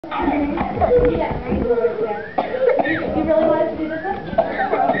You really wanted to do this one?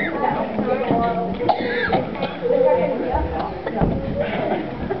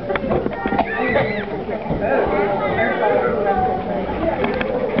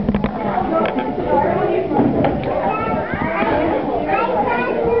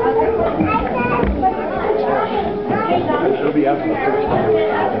 It'll be after the first time.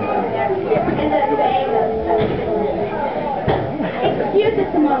 Excuse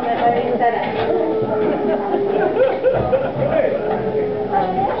us a moment while we set up.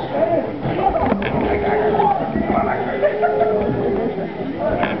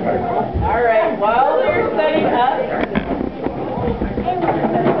 All right, while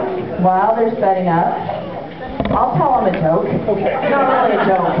they're setting up, I'll tell them a joke. It's not really a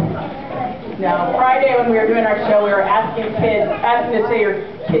joke. Now, Friday when we were doing our show, we were asking to say your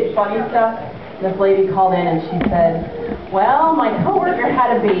kid funny stuff. This lady called in and she said, well, my coworker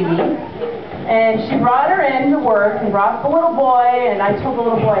had a baby, and she brought her in to work and brought the little boy, and I told the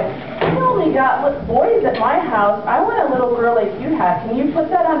little boy, I only got boys at my house. I want a little girl like you have. Can you put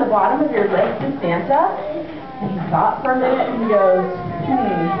that on the bottom of your list to Santa? And he thought for a minute and he goes,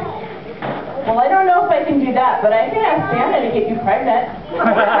 well, I don't know if I can do that, but I can ask Santa to get you pregnant.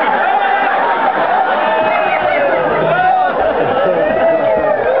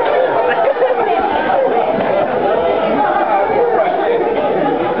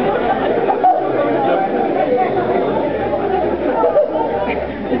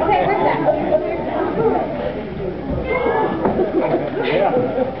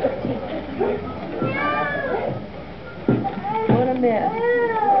 What a mess.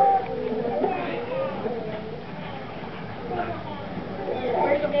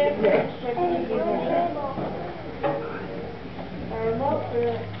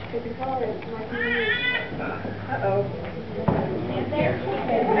 Uh-oh.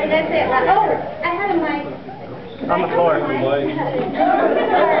 That's it. Oh, I had a mic. On the floor. I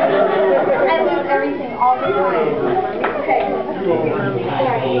lose everything all the time. Okay.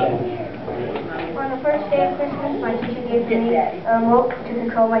 On the first day of Christmas, my teacher gave me a remote to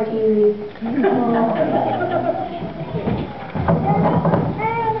control my TV.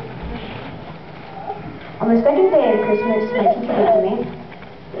 On the second day of Christmas, my teacher gave to me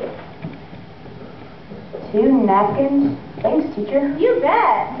 2 napkins. Thanks, teacher. You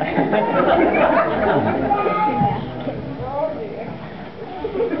bet.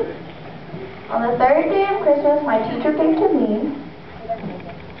 On the third day of Christmas, my teacher gave to me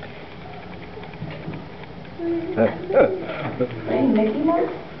 3 Mickey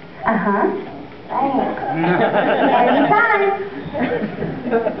Mouse? Uh-huh. Thanks. Anytime.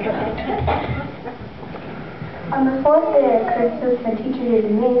 On the fourth day of Christmas, my teacher gave to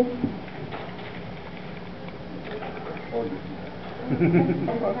me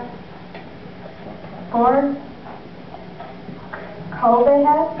 4 holiday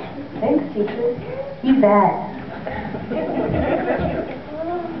hats? Thanks, teacher. You bet.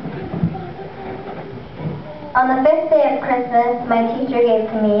 On the 5th day of Christmas, my teacher gave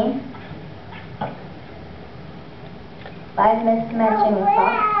to me 5 mismatching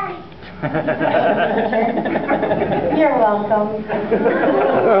socks. You're welcome.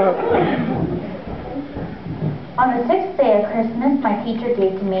 On the 6th day of Christmas, my teacher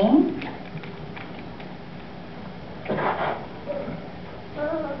gave to me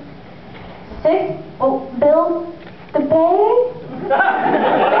 6 bills to pay?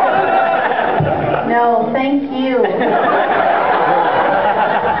 No, thank you.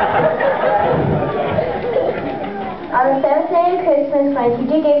 On the 7th day of Christmas, my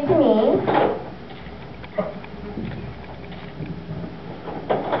teacher gave to me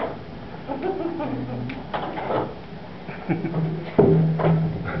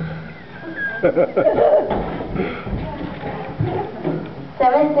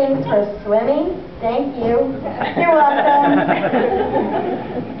 7 things for swimming. Thank you. You're welcome.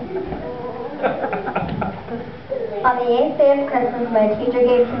 On the 8th day of Christmas, my teacher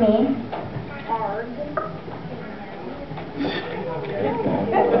gave to me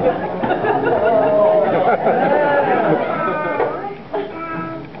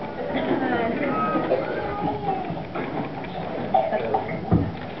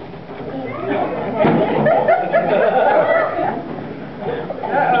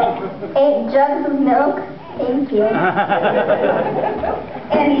 8 jugs of milk. Thank you.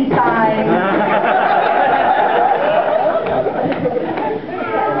 Anytime.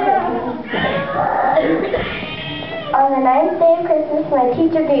 On the 9th day of Christmas, my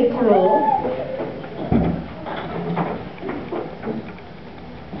teacher gave to me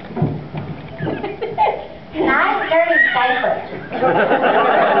 9 dirty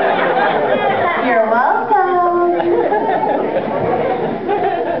diapers.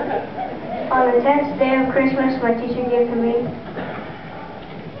 10th day of Christmas my teacher gave to me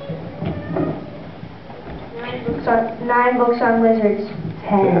 9 books on lizards.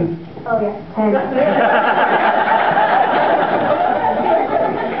 10. Oh yeah, 10.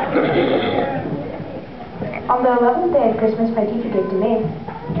 On the 11th day of Christmas my teacher gave to me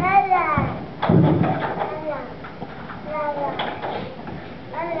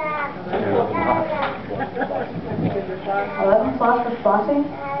 11 slots for flossing.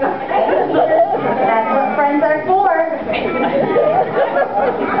 That's what friends are for.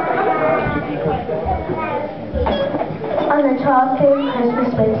 On the 12th day of Christmas,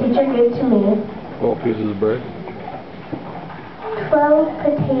 my teacher gave to me 12 pieces of bread. 12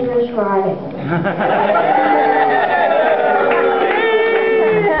 potatoes rotting.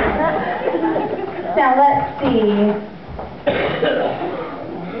 Now let's see.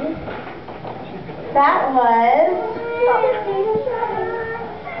 That was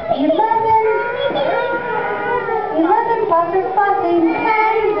 11 boxes of flossing,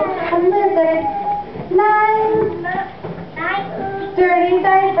 10 a lizard, 9 dirty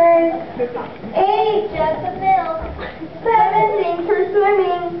diapers, 8 jugs of milk, 7 things for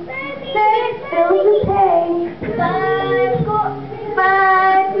swimming, 6 bills to pay,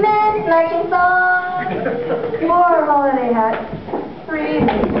 5 men's marching songs, 4 holiday hats, 3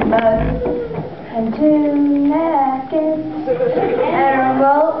 mugs, and 2